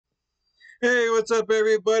Hey, what's up,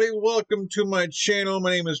 everybody? Welcome to my channel. My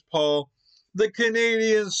name is Paul, the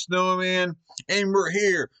Canadian Snowman, and we're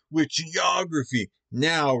here with geography.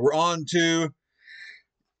 Now we're on to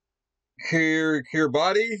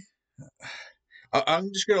Kiribati.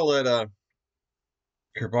 I'm just gonna let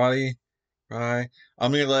Kiribati. Bye.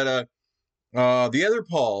 I'm gonna let the other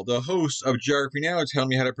Paul, the host of Geography Now, tell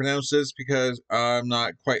me how to pronounce this because I'm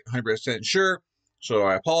not quite 100% sure. So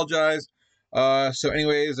I apologize. So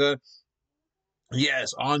anyways.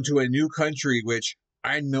 Yes, onto a new country, which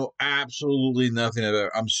I know absolutely nothing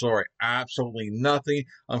about. I'm sorry, absolutely nothing.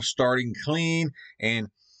 I'm starting clean and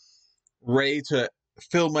ready to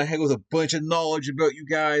fill my head with a bunch of knowledge about you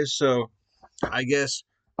guys. So I guess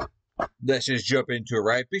let's just jump into it,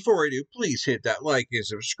 right? Before I do, please hit that like and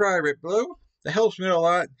subscribe right below. That helps me out a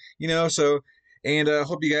lot, and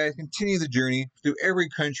hope you guys continue the journey through every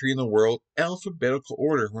country in the world, alphabetical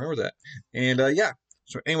order. Remember that. And yeah.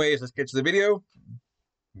 So, anyways, let's get to the video.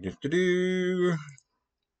 Do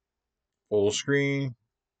full screen.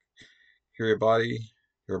 Kiribati.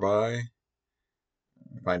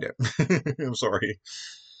 Find it. I'm sorry.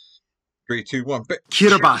 3, 2, 1.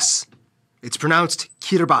 Kiribati. It's pronounced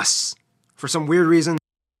Kiribati. For some weird reason.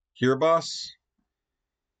 Kiribati.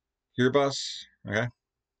 Okay.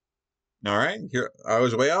 All right. Here, I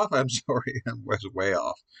was way off. I'm sorry. I was way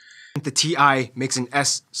off. The TI makes an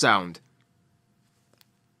S sound.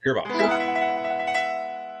 Kiribati.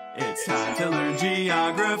 It's time to learn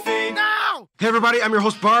geography now! Hey everybody, I'm your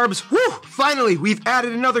host Barbs. Woo! Finally, we've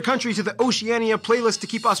added another country to the Oceania playlist to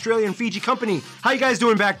keep Australia and Fiji company. How you guys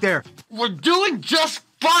doing back there? We're doing just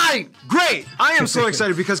fine! Great! I am so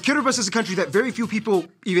excited because Kiribati is a country that very few people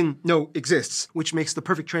even know exists, which makes the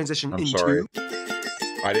perfect transition into... Sorry.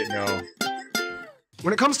 I didn't know.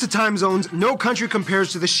 When it comes to time zones, no country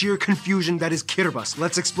compares to the sheer confusion that is Kiribati.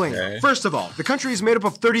 Let's explain. Okay. First of all, the country is made up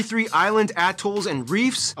of 33 island atolls and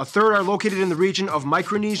reefs. A third are located in the region of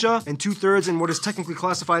Micronesia, and 2/3 in what is technically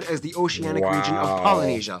classified as the oceanic region of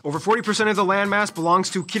Polynesia. Over 40% of the landmass belongs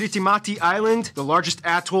to Kiribati Island, the largest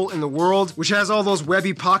atoll in the world, which has all those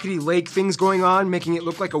webby, pockety lake things going on, making it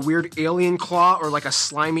look like a weird alien claw or like a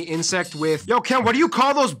slimy insect with... Yo, Ken, what do you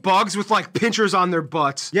call those bugs with like pinchers on their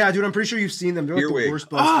butts? Yeah, dude, I'm pretty sure you've seen them. They're like the worst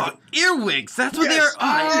bugs. Oh, earwigs! That's what they are.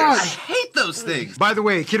 I hate those things. By the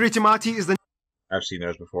way, Kiribati is the... I've seen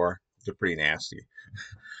those before. They're pretty nasty.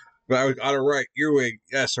 But I was out of right. Earwig.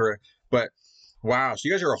 Yes, sir. But wow, so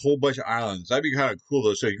you guys are a whole bunch of islands. That'd be kind of cool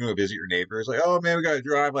though. So you can go visit your neighbors. Like, oh man, we gotta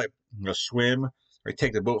drive. Like, swim or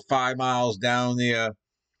take the boat 5 miles down the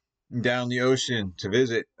ocean to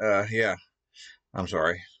visit. Yeah. I'm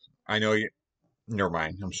sorry. I know you. Never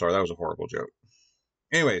mind. I'm sorry. That was a horrible joke.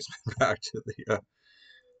 Anyways, back to the.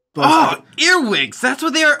 Oh, earwigs! That's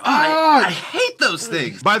what they are. I hate those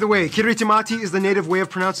things. By the way, Kiribati is the native way of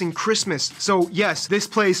pronouncing Christmas. So yes, this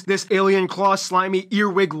place, this alien claw slimy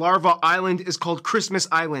earwig larva island is called Christmas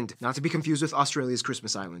Island, not to be confused with Australia's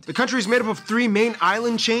Christmas Island. The country is made up of 3 main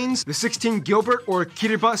island chains, the 16 Gilbert or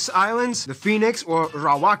Kiribati Islands, the Phoenix or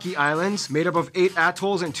Rawaki Islands, made up of 8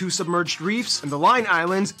 atolls and 2 submerged reefs, and the Line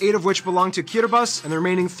Islands, 8 of which belong to Kiribati, and the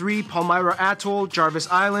remaining 3, Palmyra Atoll,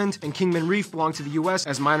 Jarvis Island, and Kingman Reef, belong to the US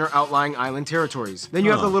as minor outlying island territories. Then you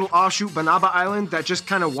have the little offshoot Banaba Island that just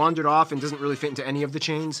kind of wandered off and doesn't really fit into any of the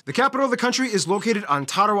chains. The capital of the country is located on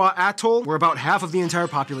Tarawa Atoll, where about half of the entire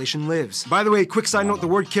population lives. By the way, quick side note, the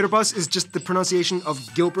word Kiribati is just the pronunciation of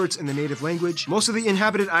Gilbert's in the native language. Most of the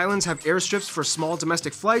inhabited islands have airstrips for small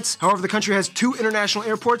domestic flights. However, the country has 2 international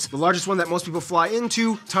airports. The largest one that most people fly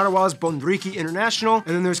into, Tarawa's Bonriki International,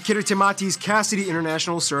 and then there's Kiribati's Cassidy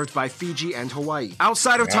International, served by Fiji and Hawaii.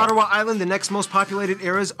 Outside of Tarawa Island, the next most populated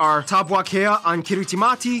areas are Tabwakea on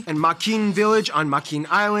Kiribati and Makin Village on Makin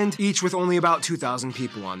Island, each with only about 2,000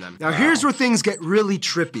 people on them. Now here's where things get really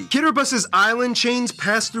trippy. Kiribati's island chains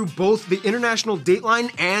pass through both the international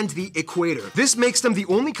dateline and the equator. This makes them the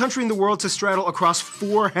only country in the world to straddle across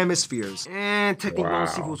 4 hemispheres. Oh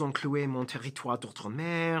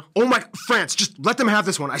my, France, just let them have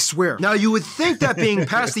this one, I swear. Now you would think that being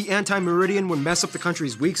past the anti-meridian would mess up the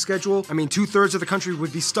country's week schedule. I mean, 2/3 of the country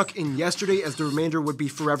would be stuck in yesterday as the remainder would be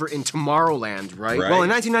forever in Tomorrowland, right? Well, in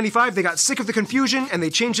 1995, they got sick of the confusion and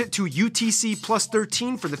they changed it to UTC plus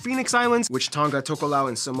 13 for the Phoenix Islands, which Tonga, Tokelau,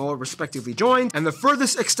 and Samoa respectively joined, and the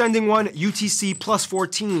furthest extending one, UTC plus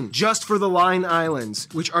 14, just for the Line Islands,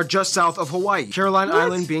 which are just south of Hawaii. Caroline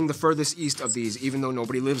Island being the furthest east of these, even though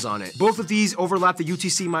nobody lives on it. Both of these overlap the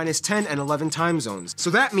UTC minus 10 and 11 time zones.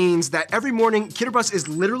 So that means that every morning, Kiribati is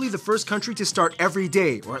literally the first country to start every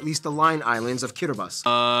day, or at least the Line Islands of Kiribati.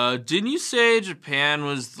 Didn't you say Japan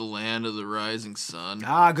was the land of the rising sun?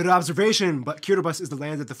 Ah, good observation. ocean, but Kiribati is the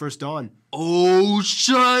land at the first dawn. Oh,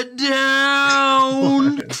 shut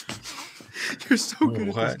down! You're so good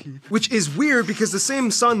at What? this, Keith. Which is weird because the same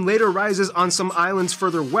sun later rises on some islands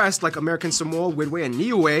further west, like American Samoa, Midway, and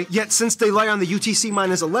Niue, yet since they lie on the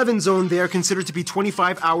UTC-11 zone, they are considered to be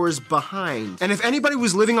 25 hours behind. And if anybody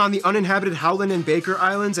was living on the uninhabited Howland and Baker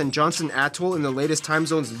Islands and Johnston Atoll in the latest time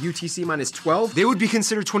zones UTC-12, they would be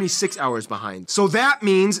considered 26 hours behind. So that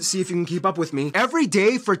means, see if you can keep up with me, every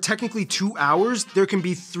day for technically 2 hours, there can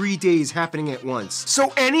be 3 days happening at once. So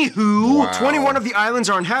anywho, Wow. 21 of the islands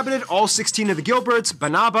are inhabited, all 16 of the Gilberts,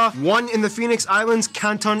 Banaba, 1 in the Phoenix Islands,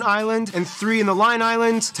 Canton Island, and 3 in the Line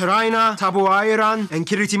Islands, Taraina, Tabuairan, and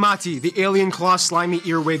Kiribati, the alien claw slimy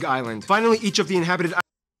earwig island. Finally, each of the inhabited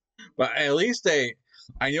But at least I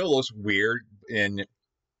know it looks weird in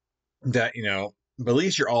that, but at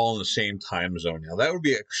least you're all in the same time zone now. That would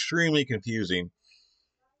be extremely confusing.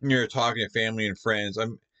 You're talking to family and friends. I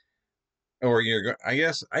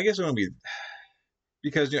guess it would be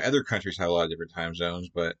because other countries have a lot of different time zones,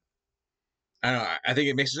 but I don't know. I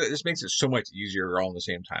think this makes it so much easier. We're all in the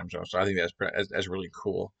same time zone, so I think that's really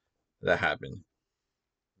cool that happened.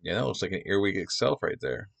 Yeah, that looks like an earwig itself right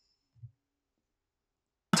there.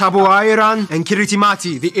 Tabuairan, and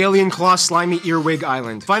Kiribati, the alien claw slimy earwig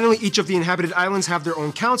island. Finally, each of the inhabited islands have their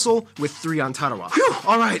own council, with 3 on Tarawa. Whew!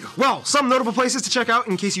 Alright, well, some notable places to check out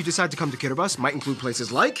in case you decide to come to Kiribati might include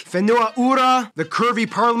places like Whenua Ura, the Curvy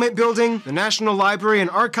Parliament Building, the National Library and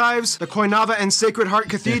Archives, the Koinava and Sacred Heart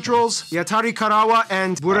Cathedrals, the Atari Karawa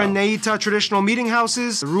and Buraneita traditional meeting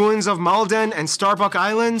houses, the ruins of Malden and Starbuck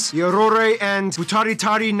Islands, the Aurore and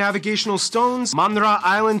Butaritari navigational stones, Manra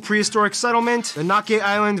Island prehistoric settlement, the Nake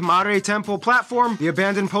Island Mare Temple platform, the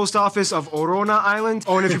abandoned post office of Orona Island.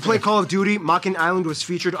 Oh, and if you play Call of Duty, Makin Island was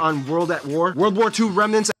featured on World at War. World War II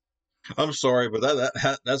remnants. I'm sorry, but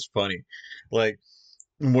that's funny. Like,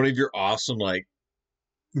 one of your awesome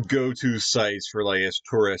go-to sites for as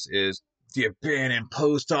tourists is the abandoned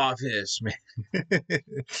post office, man.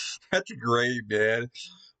 That's great, man.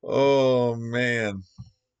 Oh man,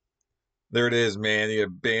 there it is, man. The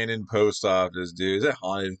abandoned post office, dude. Is that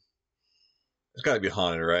haunted? It's got to be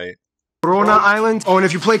haunted, right? Orona Island. Oh, and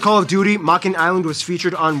if you play Call of Duty, Makin Island was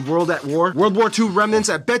featured on World at War. World War II remnants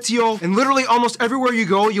at Betio. And literally almost everywhere you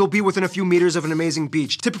go, you'll be within a few meters of an amazing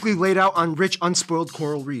beach, typically laid out on rich, unspoiled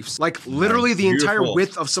coral reefs. Like, literally the entire Beautiful.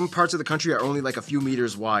 width of some parts of the country are only like a few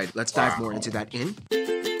meters wide. Let's dive more into that in.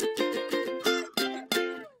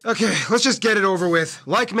 Okay, let's just get it over with.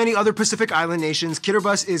 Like many other Pacific Island nations,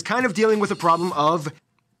 Kiribati is kind of dealing with a problem of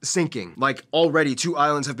sinking. Like, already 2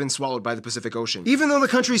 islands have been swallowed by the Pacific Ocean. Even though the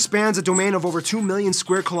country spans a domain of over 2 million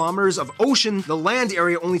square kilometers of ocean, the land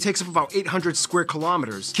area only takes up about 800 square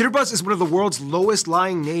kilometers. Kiribati is one of the world's lowest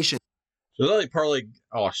lying nations. So that's part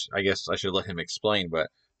of I guess I should let him explain, but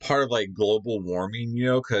part of global warming,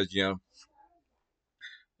 because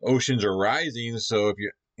oceans are rising. So if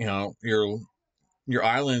your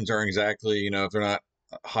islands aren't exactly, if they're not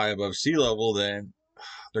high above sea level, then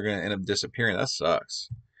they're going to end up disappearing. That sucks.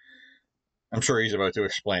 I'm sure he's about to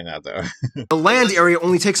explain that, though. The land area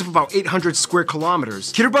only takes up about 800 square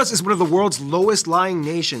kilometers. Kiribati is one of the world's lowest lying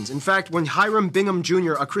nations. In fact, when Hiram Bingham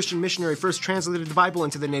Jr., a Christian missionary, first translated the Bible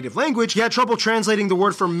into the native language, he had trouble translating the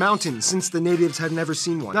word for mountain since the natives had never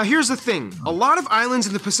seen one. Now here's the thing. A lot of islands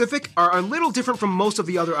in the Pacific are a little different from most of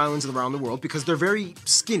the other islands around the world because they're very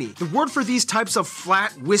skinny. The word for these types of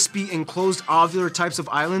flat, wispy, enclosed ovular types of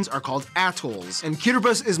islands are called atolls, and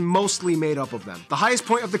Kiribati is mostly made up of them. The highest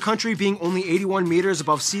point of the country being only 81 meters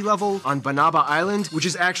above sea level on Banaba Island, which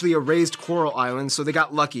is actually a raised coral island, so they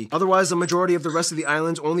got lucky. Otherwise, the majority of the rest of the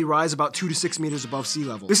islands only rise about 2 to 6 meters above sea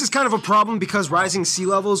level. This is kind of a problem because rising sea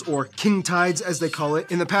levels, or king tides as they call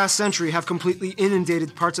it, in the past century have completely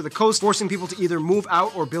inundated parts of the coast, forcing people to either move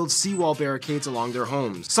out or build seawall barricades along their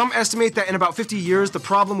homes. Some estimate that in about 50 years, the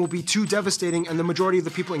problem will be too devastating and the majority of the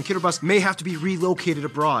people in Kiribati may have to be relocated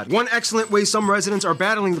abroad. One excellent way some residents are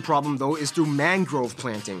battling the problem, though, is through mangrove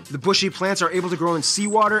planting. The bushy plants are able to grow in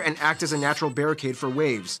seawater and act as a natural barricade for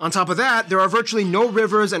waves. On top of that, there are virtually no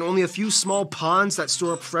rivers and only a few small ponds that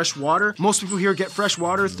store up fresh water. Most people here get fresh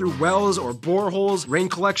water through wells or boreholes, rain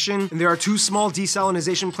collection, and there are 2 small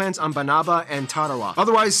desalination plants on Banaba and Tarawa.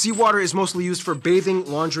 Otherwise, seawater is mostly used for bathing,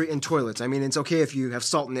 laundry, and toilets. I mean, it's okay if you have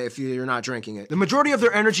salt in it if you're not drinking it. The majority of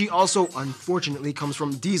their energy also, unfortunately, comes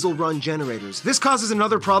from diesel-run generators. This causes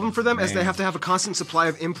another problem for them as they have to have a constant supply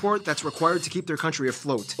of import that's required to keep their country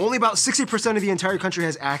afloat. Only about 60% 60% of the entire country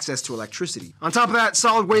has access to electricity. On top of that,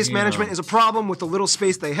 solid waste management is a problem with the little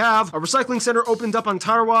space they have. A recycling center opened up on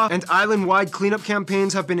Tarawa, and island-wide cleanup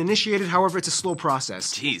campaigns have been initiated. However, it's a slow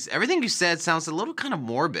process. Jeez, everything you said sounds a little kind of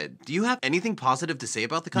morbid. Do you have anything positive to say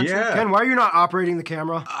about the country? Yeah. Ken, why are you not operating the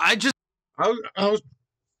camera? I was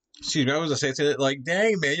excuse me, I was gonna say like,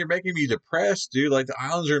 dang man, you're making me depressed, dude. Like the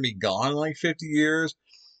islands are gonna be gone in like 50 years.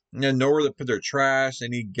 And then nowhere to put their trash. They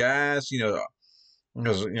need gas,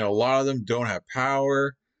 because a lot of them don't have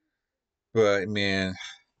power. But man,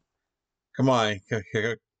 come on,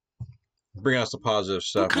 bring us the positive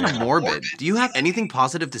stuff. Kind of morbid. Do you have anything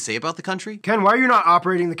positive to say about the country? Ken, why are you not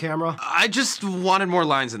operating the camera? I just wanted more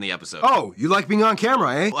lines in the episode. Oh, you like being on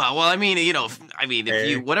camera, eh? Well, I mean, if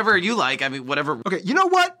you, whatever you like, whatever. Okay, you know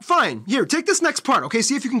what? Fine. Here, take this next part, okay?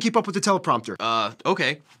 See if you can keep up with the teleprompter.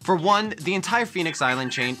 Okay. For one, the entire Phoenix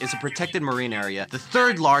Island chain is a protected marine area, the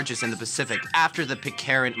third largest in the Pacific after the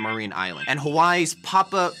Pitcairn Marine Island, and Hawaii's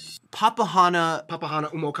Papahana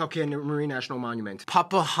Umo Marine National Monument.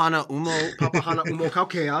 Papahana Umo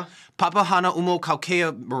Kaukea. Papahana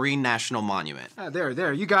Kaukea Marine National Monument.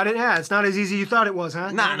 There, you got it. Yeah, it's not as easy as you thought it was,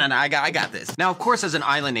 huh? Nah, I got this. Now, of course, as an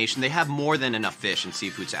island nation, they have more than enough fish and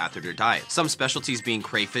seafood to add to their diet. Some specialties being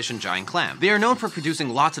crayfish and giant clam. They are known for producing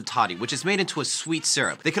lots of toddy, which is made into a sweet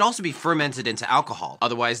syrup. They could also be fermented into alcohol.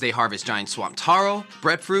 Otherwise, they harvest giant swamp taro,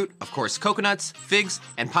 breadfruit, of course, coconuts, figs,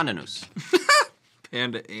 and pandanus.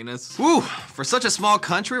 Panda anus. Woo! For such a small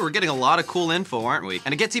country, we're getting a lot of cool info, aren't we?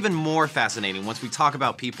 And it gets even more fascinating once we talk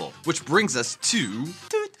about people. Which brings us to...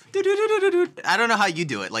 I don't know how you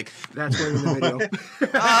do it, like... That's right in the video.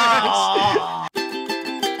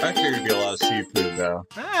 I figured it'd be a lot of seafood, though.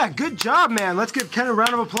 Good job, man. Let's give Ken a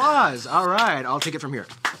round of applause. All right, I'll take it from here.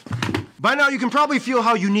 By now, you can probably feel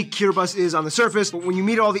how unique Kiribati is on the surface, but when you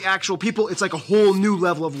meet all the actual people, it's like a whole new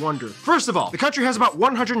level of wonder. First of all, the country has about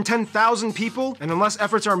 110,000 people, and unless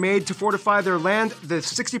efforts are made to fortify their land, the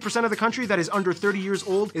 60% of the country that is under 30 years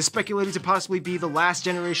old is speculated to possibly be the last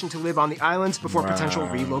generation to live on the islands before potential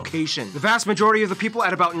relocation. The vast majority of the people,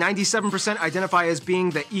 at about 97%, identify as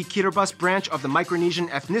being the Kiribati branch of the Micronesian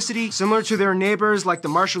ethnicity, similar to their neighbors like the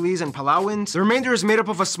Marshallese and Palauans. The remainder is made up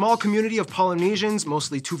of a small community of Polynesians,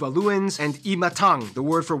 mostly Tuvaluans, and Imatang, the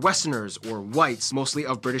word for Westerners, or whites, mostly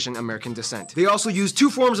of British and American descent. They also use two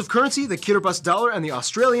forms of currency, the Kiribati dollar and the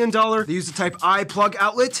Australian dollar. They use the type I plug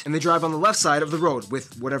outlet, and they drive on the left side of the road,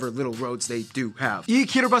 with whatever little roads they do have.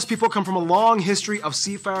 Kiribati people come from a long history of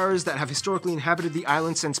seafarers that have historically inhabited the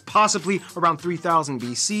island since possibly around 3000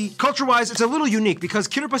 BC. Culture-wise, it's a little unique because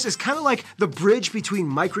Kiribati is kind of like the bridge between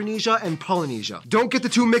Micronesia and Polynesia. Don't get the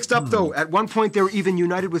two mixed up though. At one point, they were even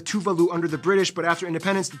united with Tuvalu under the British, but after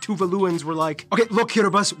independence, the Tuvaluans were like, okay, look,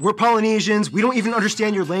 Kiribati, we're Polynesians, we don't even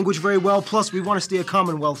understand your language very well, plus we want to stay a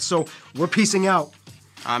commonwealth, so we're peacing out.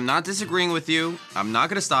 I'm not disagreeing with you. I'm not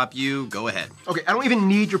gonna stop you. Go ahead. Okay, I don't even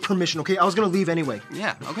need your permission, okay? I was gonna leave anyway.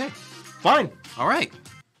 Yeah, okay. Fine. All right.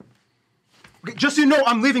 Okay, just so you know,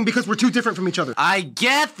 I'm leaving because we're too different from each other. I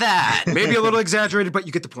get that! Maybe a little exaggerated, but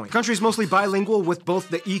you get the point. The country is mostly bilingual with both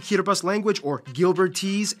the Kiribati language, or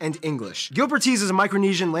Gilbertese, and English. Gilbertese is a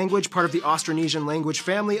Micronesian language, part of the Austronesian language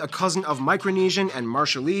family, a cousin of Micronesian and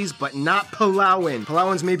Marshallese, but not Palauan.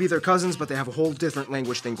 Palauans may be their cousins, but they have a whole different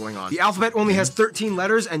language thing going on. The alphabet only has 13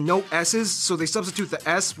 letters and no S's, so they substitute the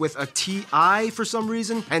S with a T-I for some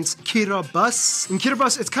reason, hence Kiribati. In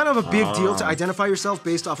Kiribati, it's kind of a big deal to identify yourself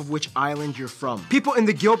based off of which island you're from. People in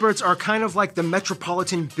the Gilberts are kind of like the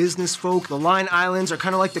metropolitan business folk. The Line Islands are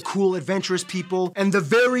kind of like the cool, adventurous people. And the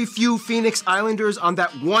very few Phoenix Islanders on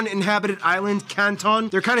that one inhabited island, Canton,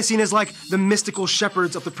 they're kind of seen as like the mystical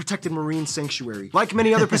shepherds of the protected marine sanctuary. Like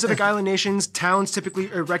many other Pacific Island nations, towns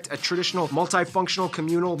typically erect a traditional multifunctional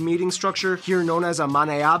communal meeting structure, here known as a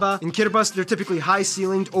maneaba. In Kiribati, they're typically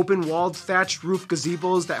high-ceilinged, open-walled, thatched roof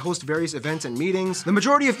gazebos that host various events and meetings. The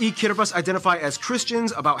majority of Kiribati identify as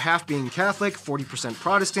Christians, about half being Catholic, 40%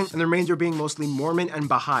 Protestant, and the remainder being mostly Mormon and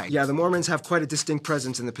Baha'i. Yeah, the Mormons have quite a distinct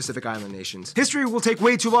presence in the Pacific Island nations. History will take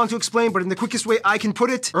way too long to explain, but in the quickest way I can put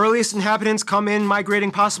it, earliest inhabitants come in migrating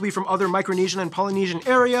possibly from other Micronesian and Polynesian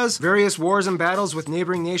areas, various wars and battles with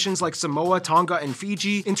neighboring nations like Samoa, Tonga, and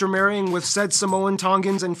Fiji, intermarrying with said Samoan,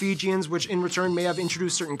 Tongans, and Fijians, which in return may have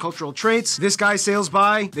introduced certain cultural traits. This guy sails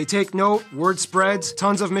by, they take note, word spreads,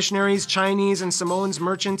 tons of missionaries, Chinese and Samoans,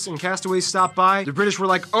 merchants, and castaways stop by. The British were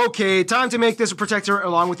like, okay, time to make this a protectorate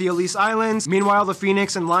along with the Ellice Islands. Meanwhile, the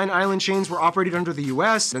Phoenix and Line Island chains were operated under the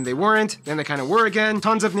US, then they weren't, then they kind of were again.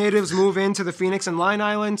 Tons of natives move into the Phoenix and Line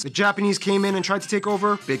Islands. The Japanese came in and tried to take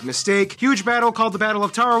over. Big mistake. Huge battle called the Battle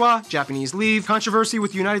of Tarawa. Japanese leave. Controversy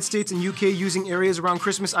with the United States and UK using areas around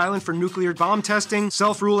Christmas Island for nuclear bomb testing.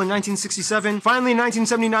 Self-rule in 1967. Finally, in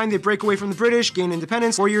 1979, they break away from the British, gain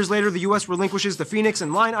independence. 4 years later, the US relinquishes the Phoenix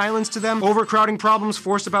and Line Islands to them. Overcrowding problems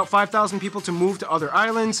forced about 5,000 people to move to other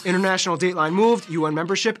islands. International date line moved, UN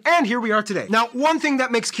membership, and here we are today. Now, one thing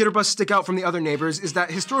that makes Kiribati stick out from the other neighbors is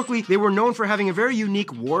that historically, they were known for having a very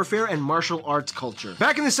unique warfare and martial arts culture.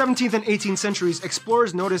 Back in the 17th and 18th centuries,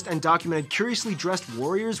 explorers noticed and documented curiously dressed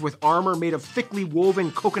warriors with armor made of thickly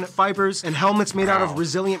woven coconut fibers and helmets made out of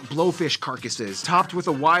resilient blowfish carcasses, topped with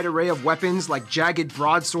a wide array of weapons like jagged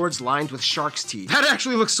broadswords lined with shark's teeth. That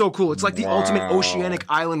actually looks so cool. It's like the ultimate oceanic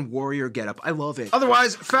island warrior getup. I love it.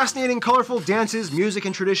 Otherwise, fascinating, colorful dances, music,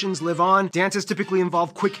 and traditions live on. Dances typically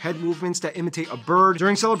involve quick head movements that imitate a bird.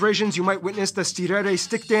 During celebrations, you might witness the stirere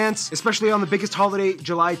stick dance, especially on the biggest holiday,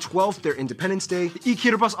 July 12th, their Independence Day. The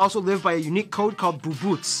Kiribati also live by a unique code called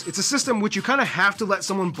bubuts. It's a system which you kind of have to let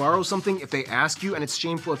someone borrow something if they ask you, and it's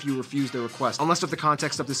shameful if you refuse their request, unless if the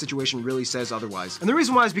context of the situation really says otherwise. And the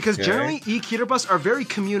reason why is because generally, Kiribati are very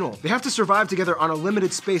communal. They have to survive together on a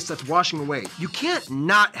limited space that's washing away. You can't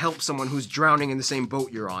not help someone who's drowning in the same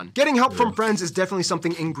boat you're on. Getting help from friends is definitely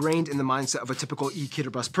something ingrained in the mindset of a typical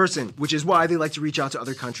Kiribati person, which is why they like to reach out to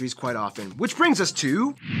other countries quite often. Which brings us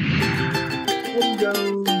to...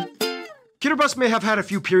 Kiribati may have had a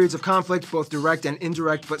few periods of conflict, both direct and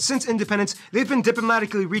indirect, but since independence, they've been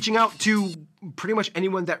diplomatically reaching out to pretty much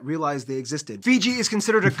anyone that realized they existed. Fiji is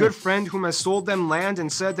considered a good friend whom has sold them land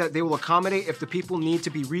and said that they will accommodate if the people need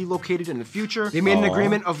to be relocated in the future. They made an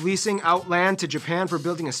agreement of leasing out land to Japan for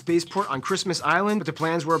building a spaceport on Christmas Island, but the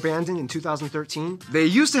plans were abandoned in 2013. They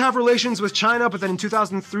used to have relations with China, but then in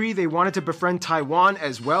 2003, they wanted to befriend Taiwan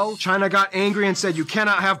as well. China got angry and said, "You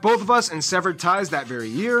cannot have both of us," and severed ties that very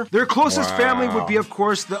year. Their closest family would be, of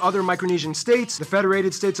course, the other Micronesian states, the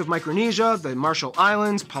Federated States of Micronesia, the Marshall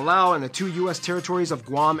Islands, Palau, and the two U.S. territories of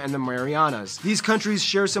Guam and the Marianas. These countries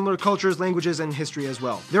share similar cultures, languages, and history as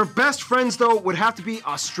well. Their best friends, though, would have to be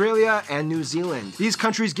Australia and New Zealand. These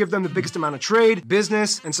countries give them the biggest amount of trade,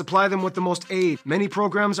 business, and supply them with the most aid. Many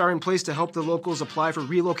programs are in place to help the locals apply for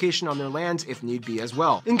relocation on their lands if need be as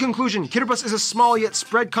well. In conclusion, Kiribati is a small yet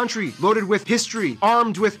spread country, loaded with history,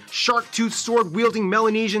 armed with shark-toothed sword-wielding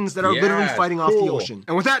Melanesians that are literally fighting off the ocean.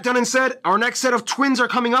 And with that done and said, our next set of twins are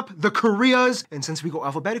coming up, the Koreas, and since we go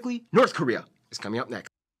alphabetically, North Korea is coming up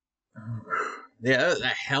next. Yeah,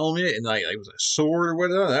 that helmet and like it was a sword or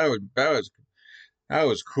whatever. That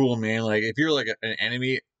was cool, man. Like if you're like an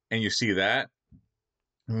enemy and you see that,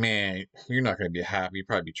 man, you're not gonna be happy. You'd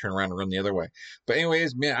probably be turning around and run the other way. But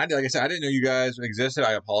anyways, man, like I said, I didn't know you guys existed.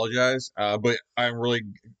 I apologize. But I'm really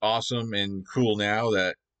awesome and cool now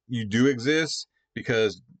that you do exist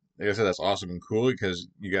because, like I said, that's awesome and cool because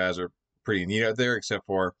you guys are pretty neat out there. Except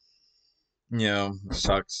for, you know, it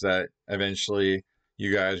sucks that eventually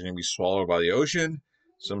you guys are gonna be swallowed by the ocean.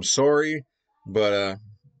 So I'm sorry, but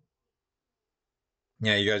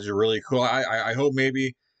yeah, you guys are really cool. I hope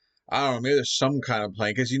maybe, I don't know, maybe there's some kind of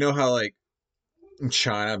plan, because you know how like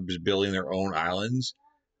China is building their own islands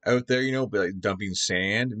out there, you know, but like dumping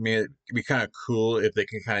sand. I mean, it'd be kind of cool if they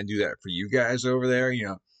can kind of do that for you guys over there, you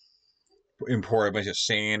know, import a bunch of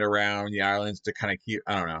sand around the islands to kind of keep,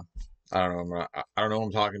 I don't know what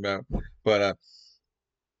I'm talking about. But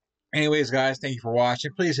anyways, guys, thank you for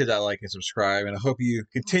watching. Please hit that like and subscribe, and I hope you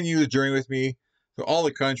continue the journey with me to all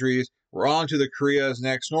the countries. We're on to the Koreas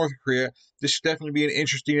next, North Korea. This should definitely be an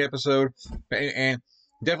interesting episode, and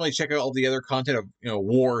definitely check out all the other content of, you know,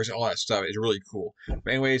 wars and all that stuff. It's really cool. But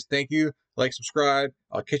anyways, thank you. Like, subscribe.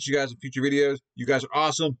 I'll catch you guys in future videos. You guys are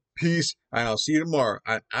awesome. Peace, and I'll see you tomorrow.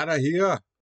 I'm out of here.